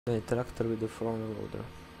A tractor with the front loader.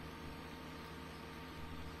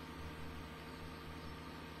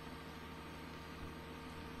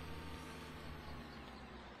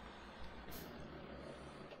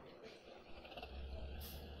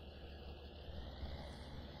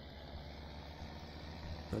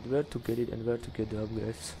 But where to get it and where to get the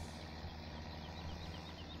upgrades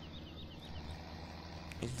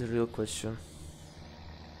is the real question.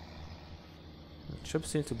 The shop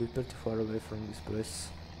seems to be pretty far away from this place.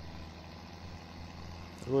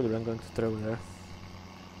 However, I'm going to travel there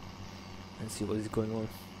and see what is going on.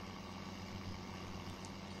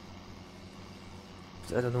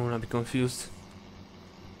 But I don't want to be confused.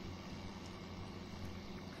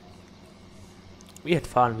 We had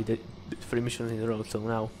fun with the 3 missions in a row, so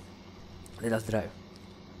now let us drive.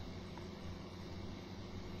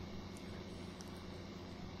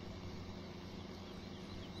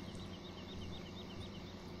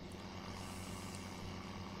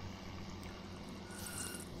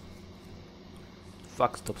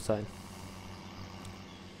 Fuck stop sign.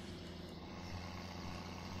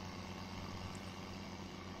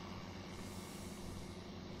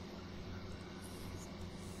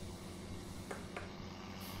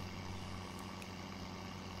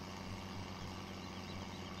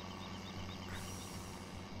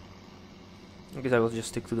 I guess I will just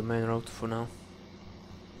stick to the main road for now.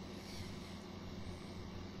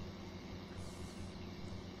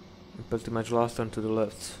 And pretty much last turn to the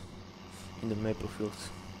left in the maple fields.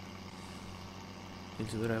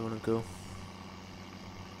 Into where I wanna go.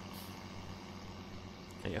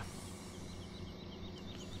 Yeah.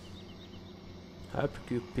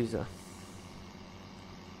 Hypercube pizza.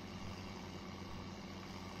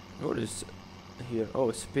 What is here? Oh,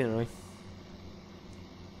 it's spin, right?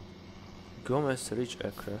 Gomez Rich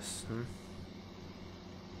Acres.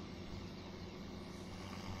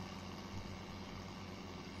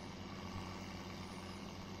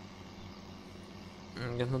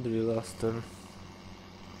 That's not really last turn.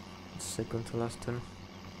 Second to last turn.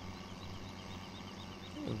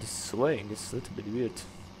 Oh, this swaying is a little bit weird.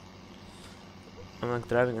 I'm like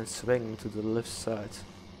driving and swaying to the left side.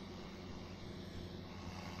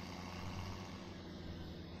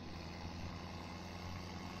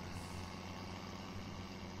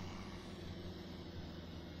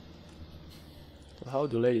 So how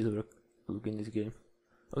do ladies look in this game?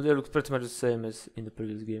 Oh, they look pretty much the same as in the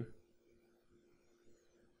previous game.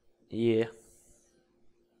 Yeah.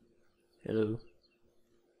 Hello.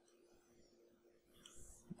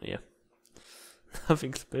 Yeah.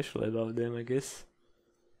 Nothing special about them, I guess.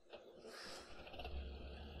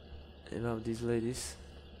 About these ladies.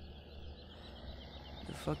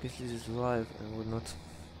 The fuck is this live and whatnot?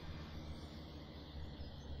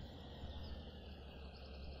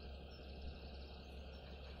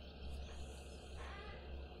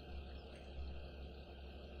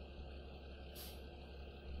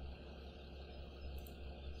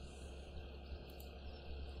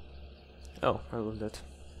 Oh, I love that.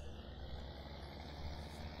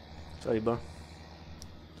 Sorry, bar.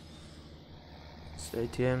 It's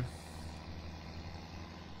ATM.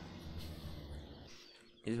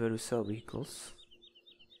 Is where we sell vehicles.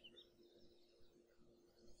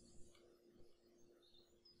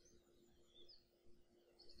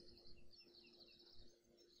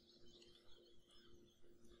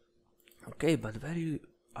 Okay, but where do you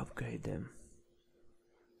upgrade them?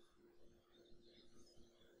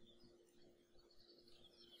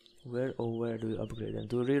 Where do we upgrade them?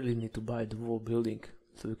 Do we really need to buy the whole building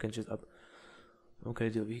so we can just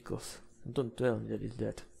upgrade the vehicles? Don't tell me that is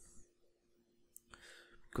that.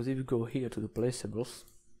 Because if you go here to the placeables,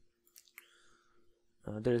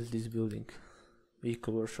 there is this building,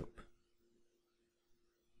 vehicle workshop.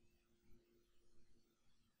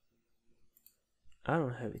 I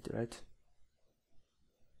don't have it, right?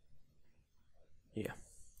 Yeah.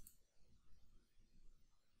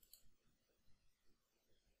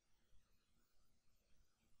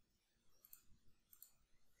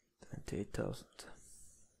 28,000.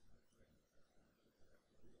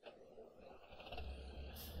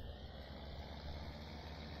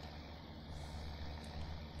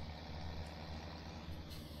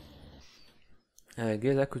 I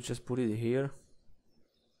guess I could just put it here.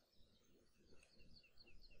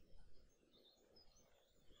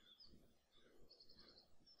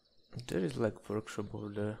 There is like workshop over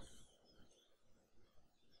there.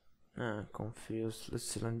 Confused. Let's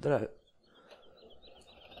see, and drive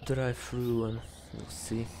through and we'll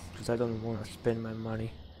see. Because I don't want to spend my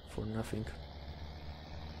money for nothing.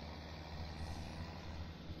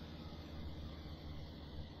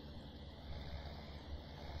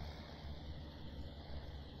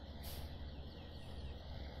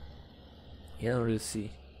 You don't really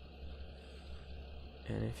see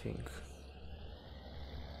anything.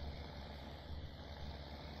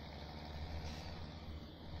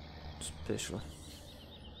 Special.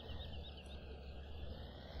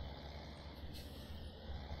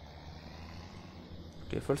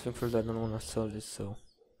 Okay, first thing first, I don't wanna sell this, so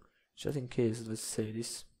just in case, let's say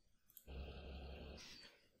this.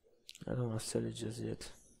 I don't wanna sell it just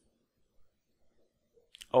yet.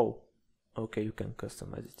 Oh, okay, you can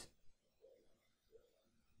customize it.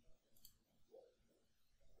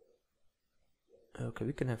 Okay,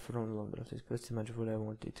 we can have front loader. That's pretty much what I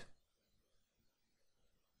wanted.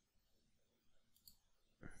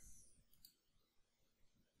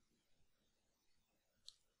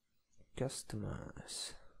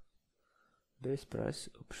 Customize. Base price,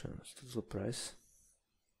 options, total price.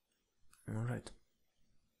 Alright.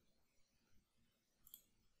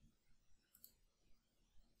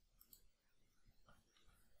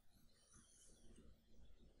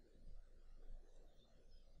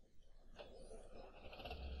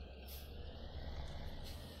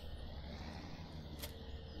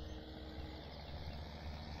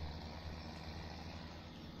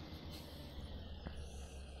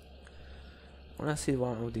 I wanna see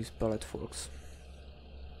one of these pallet forks.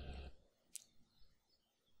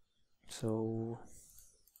 So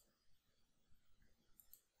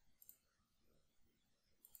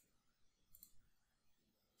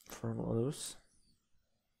from others.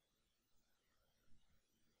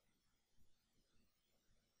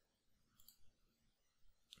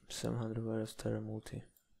 $700 Terra Multi.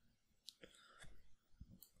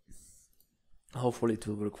 Hopefully it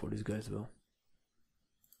will work for this guy as well.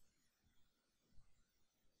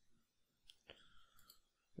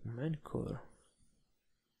 Main color.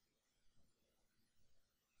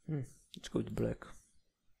 Let's go with black.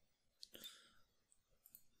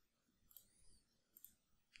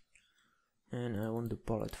 And I want the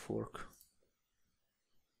pallet fork.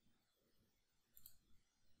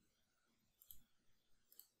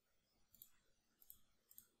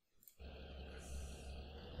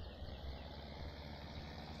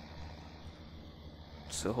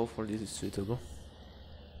 So hopefully this is suitable.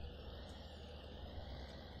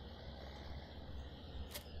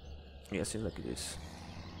 Yeah, seems like it is.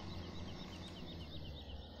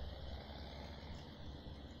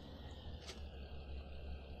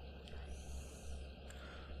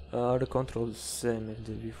 The controls the same as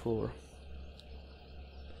the before.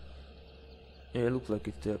 Yeah, it looks like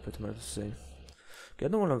it's pretty much the same. Okay, I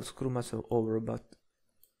don't want to screw myself over, but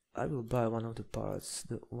I will buy one of the parts,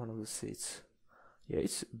 one of the seats. Yeah,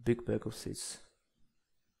 it's a big bag of seats.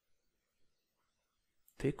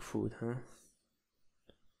 Pig food, huh?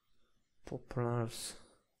 Poplars.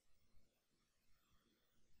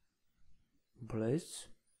 Blades?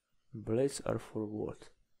 Blades are for what?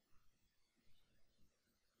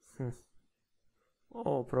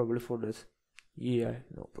 Oh, probably for that. Yeah, I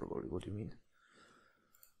know probably what you mean.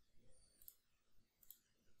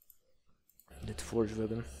 That forge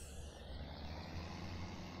wagon.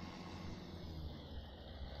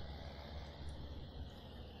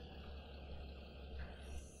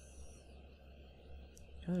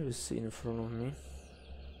 Can you see in front of me?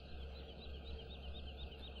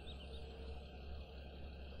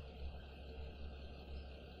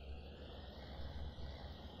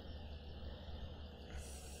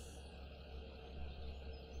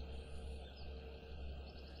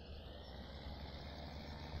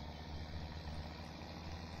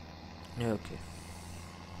 Yeah, okay.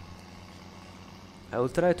 I will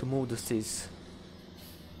try to move the seeds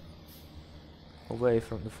away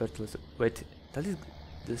from the fertilizer. Wait, that is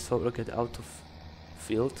the surrogate out of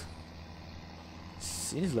field?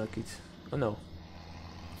 Seems like it. Oh no.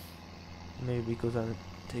 Maybe because I'm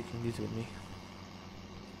taking this with me.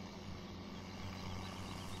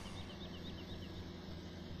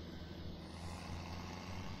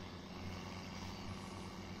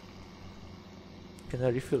 Can I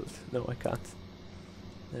refill it? No, I can't.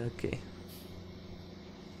 Okay.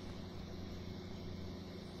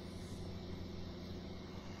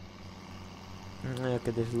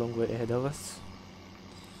 Okay, there's a long way ahead of us.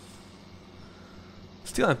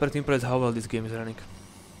 Still, I'm pretty impressed how well this game is running.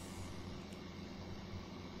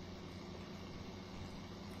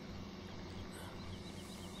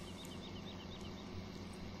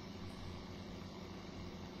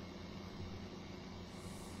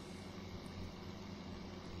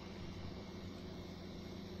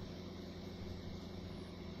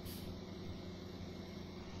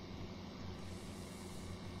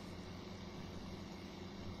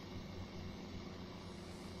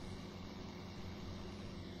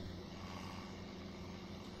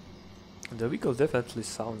 The vehicles definitely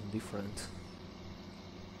sound different.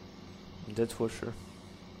 That's for sure.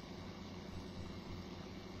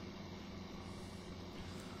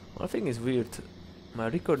 One thing is weird. My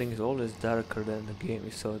recording is always darker than the game,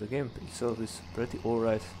 so the game itself is pretty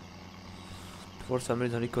alright. For some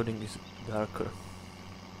reason recording is darker.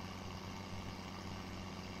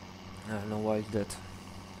 I don't know why it's that.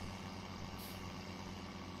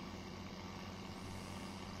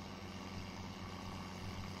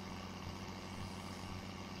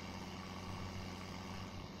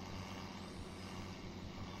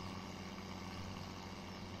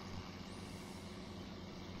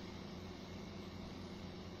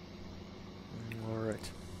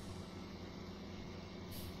 Alright.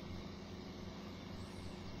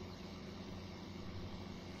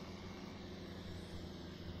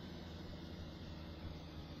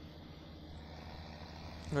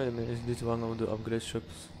 Wait a minute, is this one of the upgrade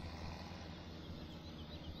shops?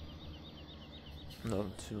 No,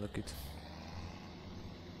 it seems like it.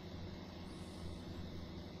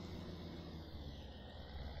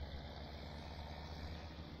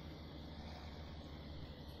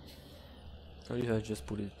 Or if I just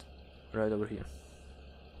put it right over here.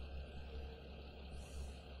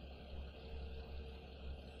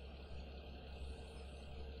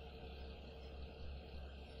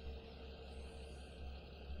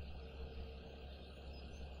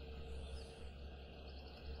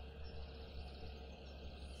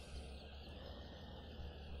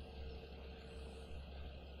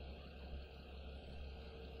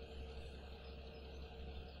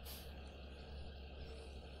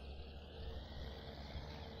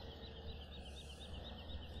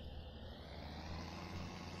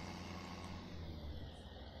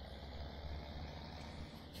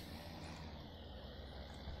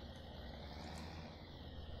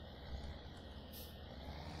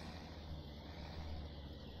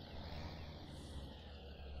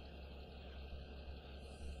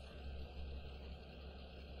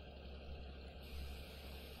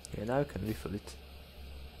 Yeah, now I can refill it.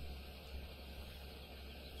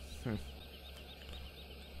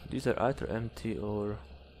 These are either empty or...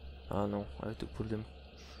 ah no, I have to put them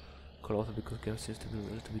closer because game seems to be a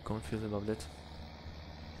little bit confused about that.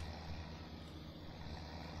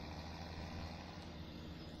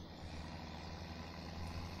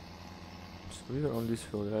 So we were on this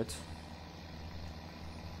field, right?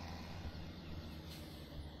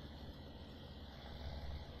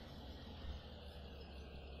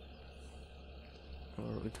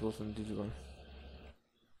 Or it wasn't this one.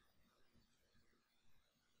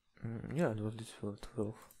 Yeah, it was this field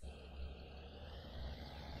 12.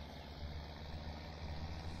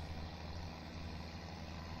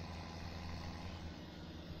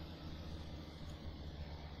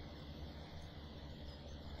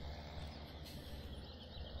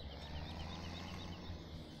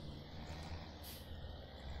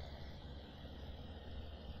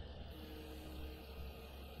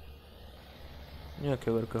 Yeah,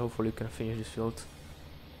 okay, worker, hopefully you can finish this field.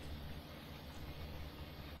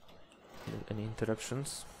 Any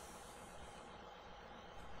interruptions?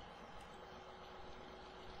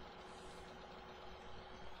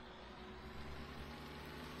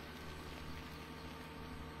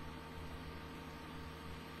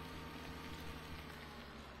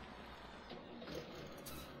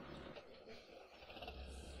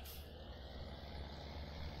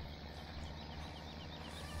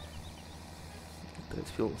 Great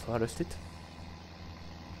field was harvested.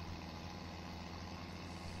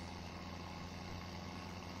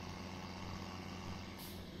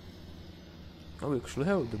 Oh, we actually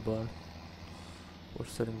have the bar for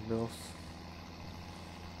selling bells.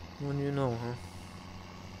 When you know, huh?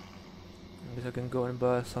 I guess I can go and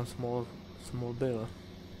buy some small bale.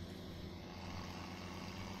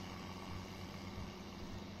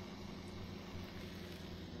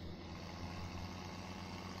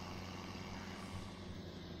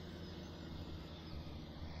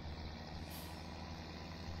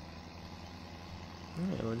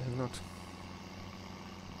 Yeah, why the heck not?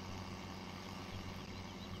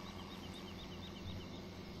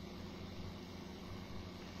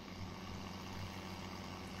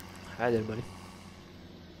 Hi there, buddy.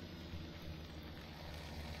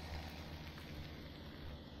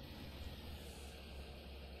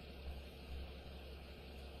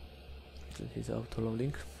 He's auto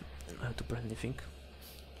loading. I have to press anything.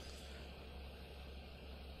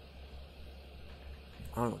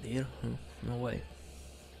 Oh dear, no way.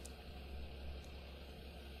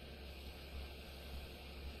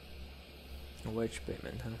 A wage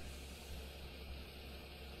payment, huh?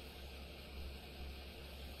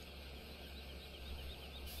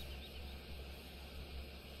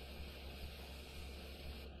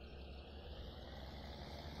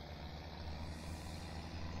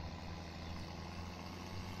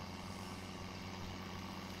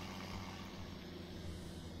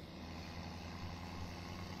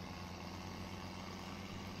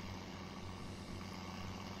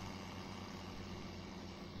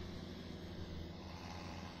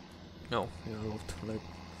 No, you're moved, like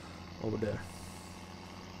over there.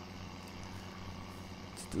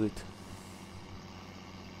 Let's do it.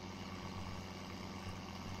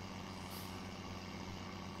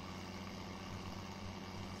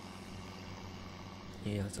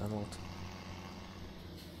 Yeah, it's unlocked.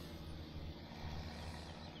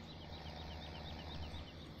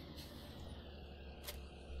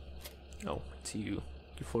 Oh, it's you.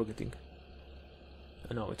 You're forgetting.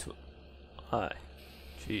 No, it's... Hi.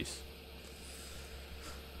 Jeez.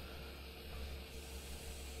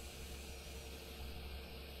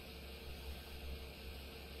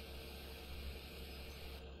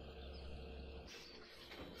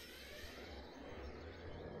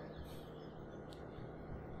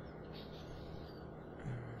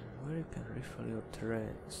 Where you can refill your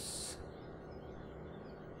trains?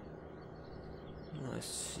 I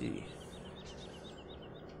see.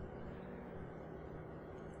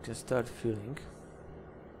 Just start filling.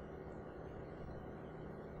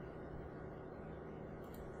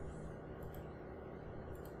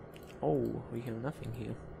 Oh, we have nothing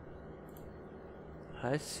here.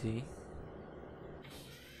 I see.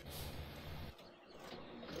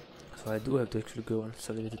 So I do have to actually go and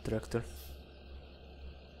sell it with the tractor.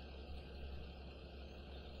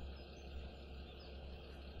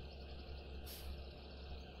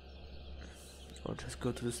 Or just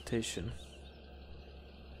go to the station.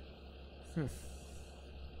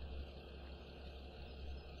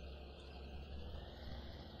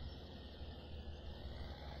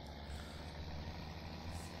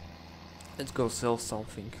 Let's go sell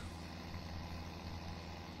something.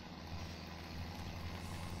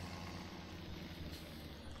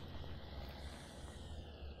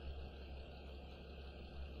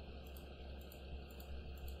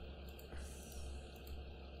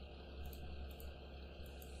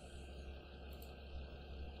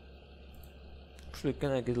 Actually,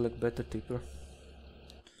 can I get like better tipper?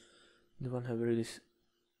 The one have really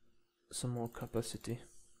some more capacity.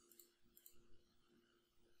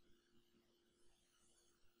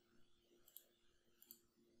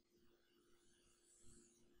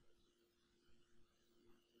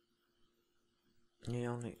 Yeah,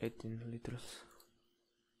 only 18 liters.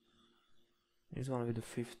 This one with the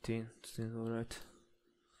 15 seems alright.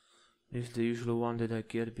 This is the usual one that I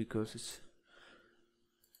get because it's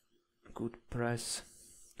good price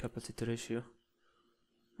capacity ratio.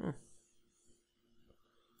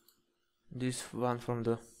 This one from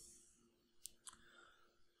the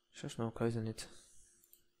Shashnauka, isn't it?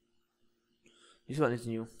 This one is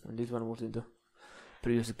new, and this one was in the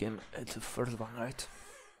previous game at the first one, right?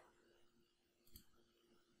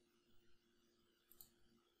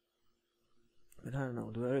 But I don't know,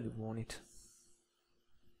 do I really want it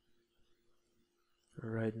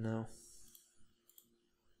right now?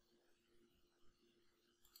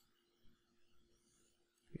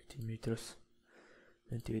 Meters,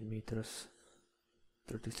 28 meters,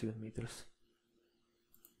 37 meters.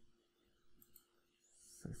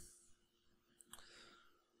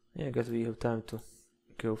 Yeah, I guess we have time to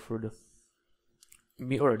go further.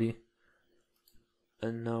 Me already.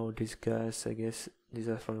 And now these guys, I guess these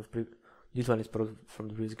are from the this one is probably from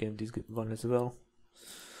the previous game, this one as well.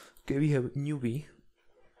 Okay, we have newbie.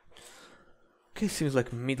 Okay, seems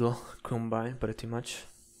like middle combine pretty much.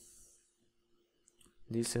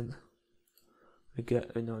 Decent. We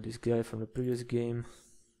got, this guy from the previous game.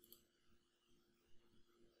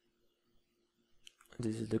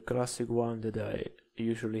 This is the classic one that I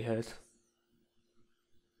usually had.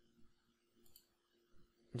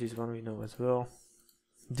 This one we know as well.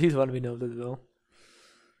 This one we know as well.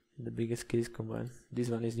 The biggest case combine. This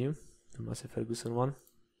one is new, the Massey Ferguson one.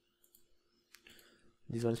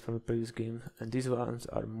 This one is from the previous game, and these ones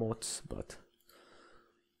are mods, but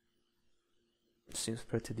seems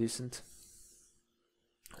pretty decent.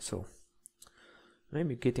 So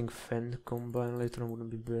maybe getting fan combine later on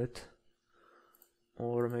wouldn't be bad,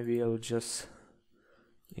 or maybe I'll just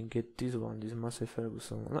get this one, this Massey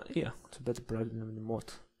Ferguson. Yeah, it's a better price than the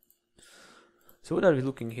mod. So what are we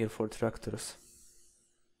looking here for tractors?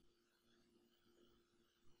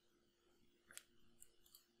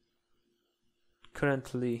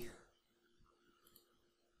 Currently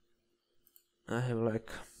I have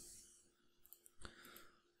like,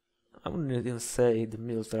 I wouldn't even say the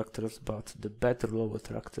middle tractors, but the better lower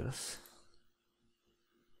tractors.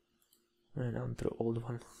 And on the old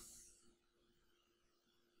one.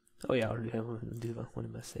 Oh yeah, I already have this one. What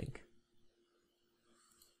am I saying?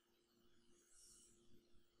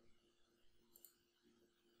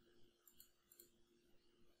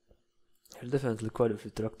 There's definitely quite a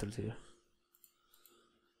few tractors here.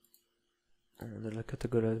 And they're like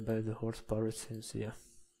categorized by the horsepower, it seems, yeah.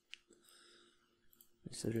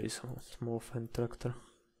 It's a really small fan tractor.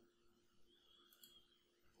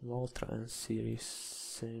 Ultra and series,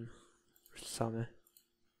 same. Same.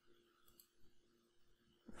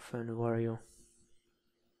 Fan Wario.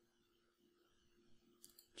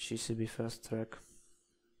 GCB fast track.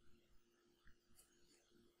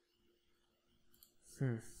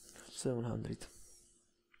 700. This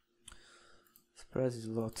price is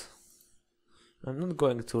a lot. I'm not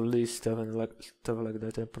going to list stuff and stuff like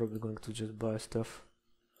that. I'm probably going to just buy stuff.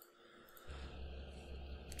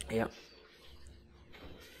 Yeah.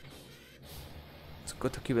 It's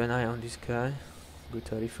got to keep an eye on this guy. Good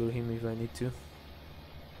to refill him if I need to.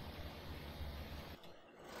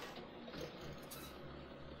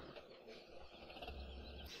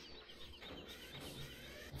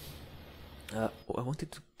 I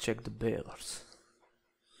wanted to check the balers.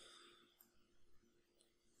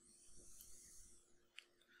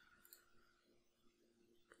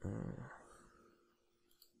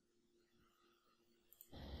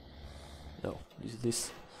 No, is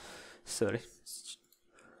this? Sorry.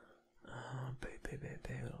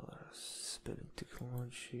 Balers. Spelling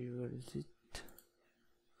technology. Where is it?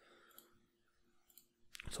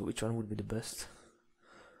 So which one would be the best?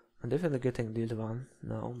 I'm definitely getting this one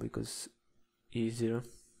now because easier,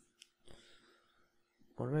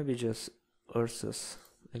 or maybe just Ursus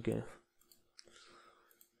again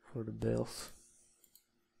for the bells.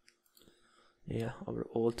 Yeah, our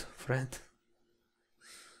old friend.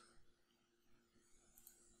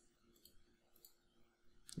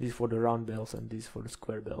 This for the round bells and this for the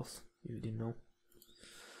square bells, if you didn't know.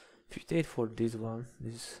 58 for this one.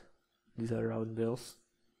 These are round bells.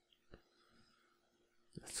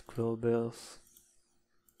 Squirrel bells.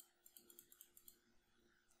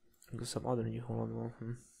 Got some other New Holland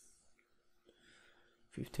one.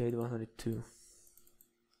 58, 102.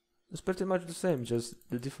 It's pretty much the same, just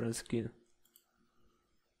the different skin.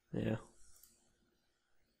 Yeah.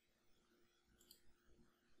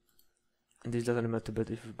 And this doesn't matter, but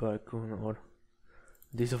if you buy Kun or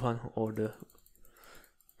this one or the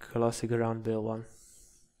classic round bell one.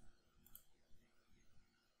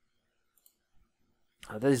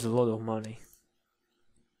 That is a lot of money.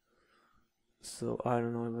 So I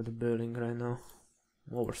don't know about the building right now.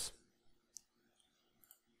 Mowers.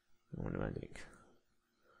 What do I think?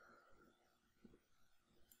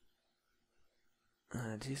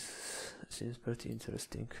 This seems pretty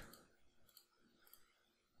interesting.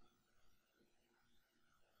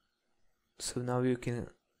 So now you can,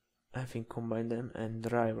 I think, combine them and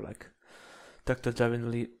drive like tractor driving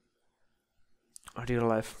real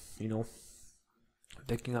life, you know,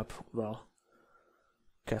 taking up while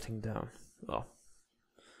cutting down. Well,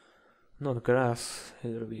 not grass.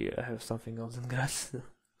 Here we have something else than grass. I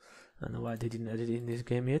don't know why they didn't add it in this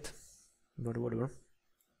game yet, but whatever.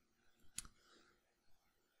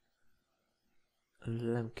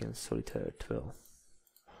 Lemken Solitaire 12.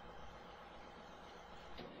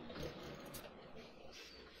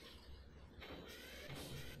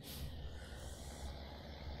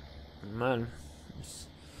 Man,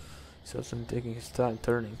 it's also taking his time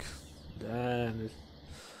turning. Damn it.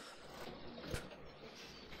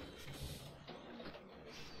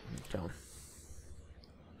 Down.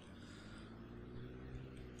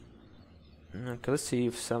 Okay, let's see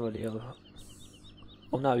if somebody else.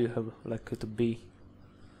 Oh, now you have like a B.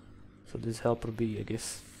 So this helper B, I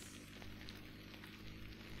guess.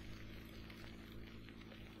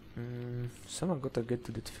 Someone gotta get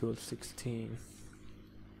to that field 16.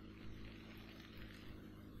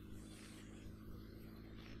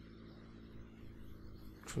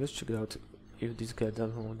 So let's check it out if this guy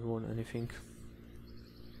doesn't want anything.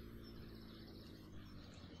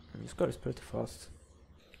 This car is pretty fast.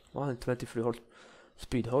 123 horse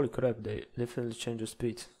speed. Holy crap, they definitely changed the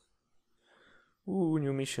speed. Ooh,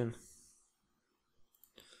 new mission.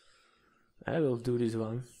 I will do this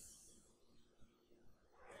one,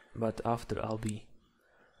 but after I'll be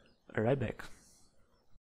right back.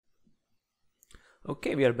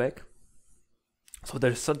 Okay, we are back. So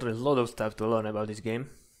there's certainly a lot of stuff to learn about this game.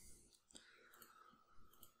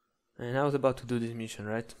 And I was about to do this mission,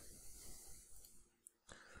 right?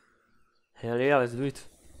 Hell yeah, let's do it.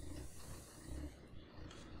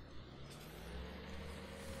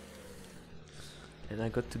 And I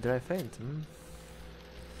got to drive Fent.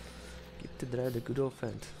 Get to drive the good old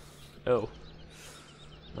Fent. Oh,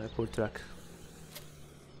 my poor truck.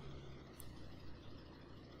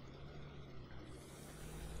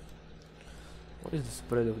 What is the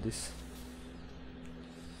spread of this?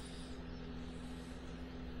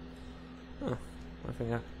 Oh, I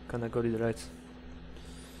think I kinda got it right.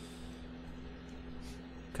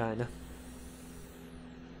 Kinda.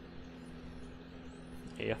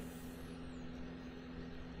 Yeah.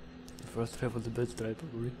 The first try was the best try,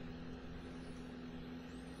 probably.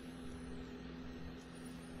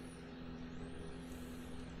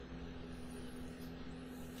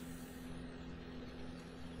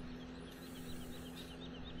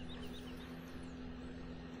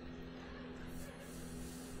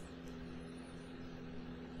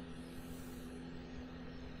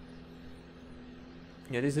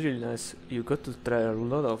 Yeah, this is really nice. You got to try a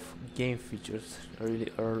lot of game features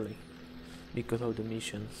really early because of the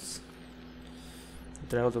missions.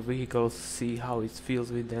 Try out the vehicles, see how it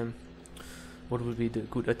feels with them, what will be the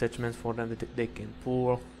good attachments for them that they can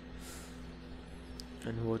pull,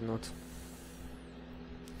 and whatnot.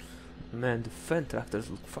 Man, the fan tractors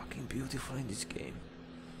look fucking beautiful in this game.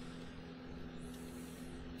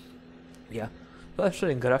 Yeah, well,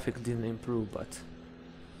 actually graphics didn't improve, but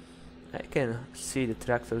I can see the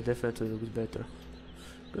tractor definitely looks better.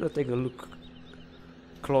 Gotta take a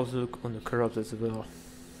close look on the curves as well.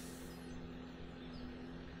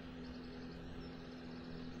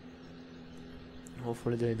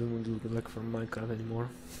 Hopefully they don't look like from Minecraft anymore.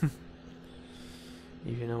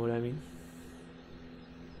 If you know what I mean.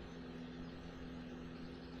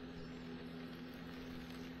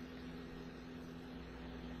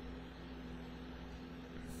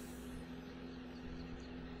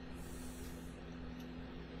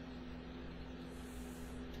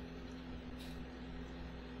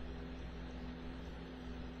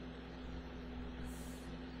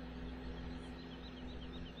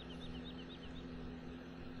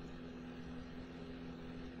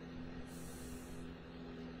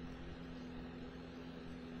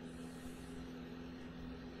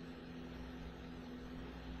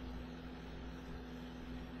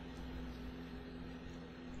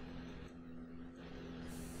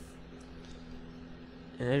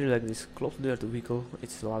 And I really like this. Close to the vehicle,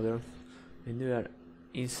 it's louder. When you are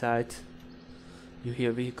inside, you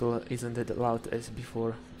hear vehicle isn't that loud as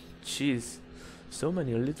before. Jeez, so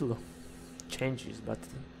many little changes, but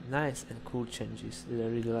nice and cool changes that I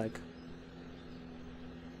really like.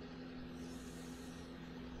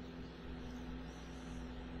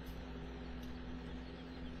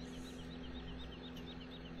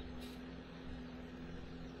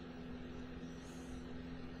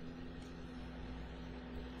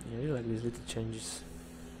 Yeah, I really like these little changes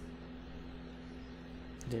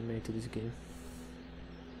they made to this game.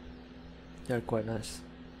 They are quite nice.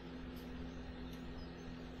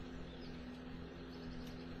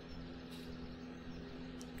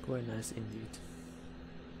 Quite nice indeed.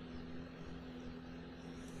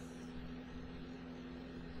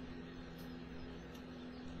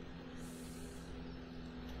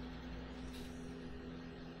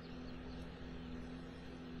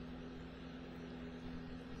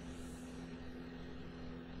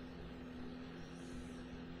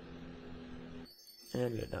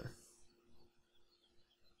 And we're done.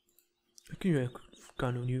 Can you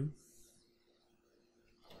canon you?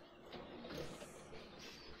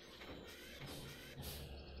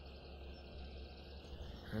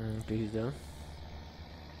 Okay, he's done.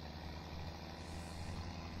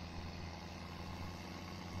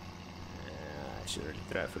 I should really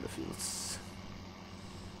try for the fields.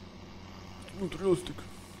 Not realistic,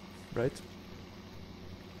 right?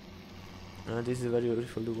 This is very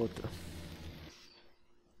beautiful, the water.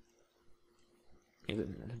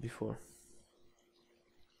 Even before.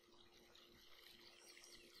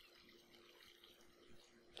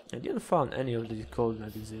 I didn't find any of the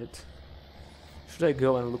coordinates yet. Should I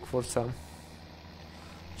go and look for some?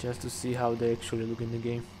 Just to see how they actually look in the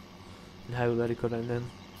game. And how will I recommend them?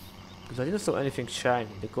 Because I didn't saw anything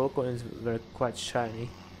shiny. The gold coins were quite shiny.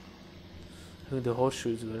 I think the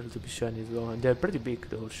horseshoes were a little bit shiny as well. And they're pretty big,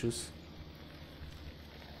 the horseshoes.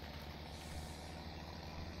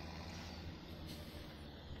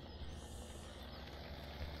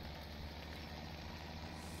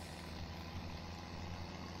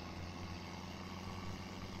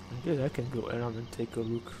 I guess I can go around and take a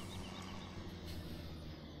look.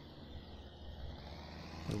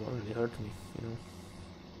 It won't really hurt me, you know.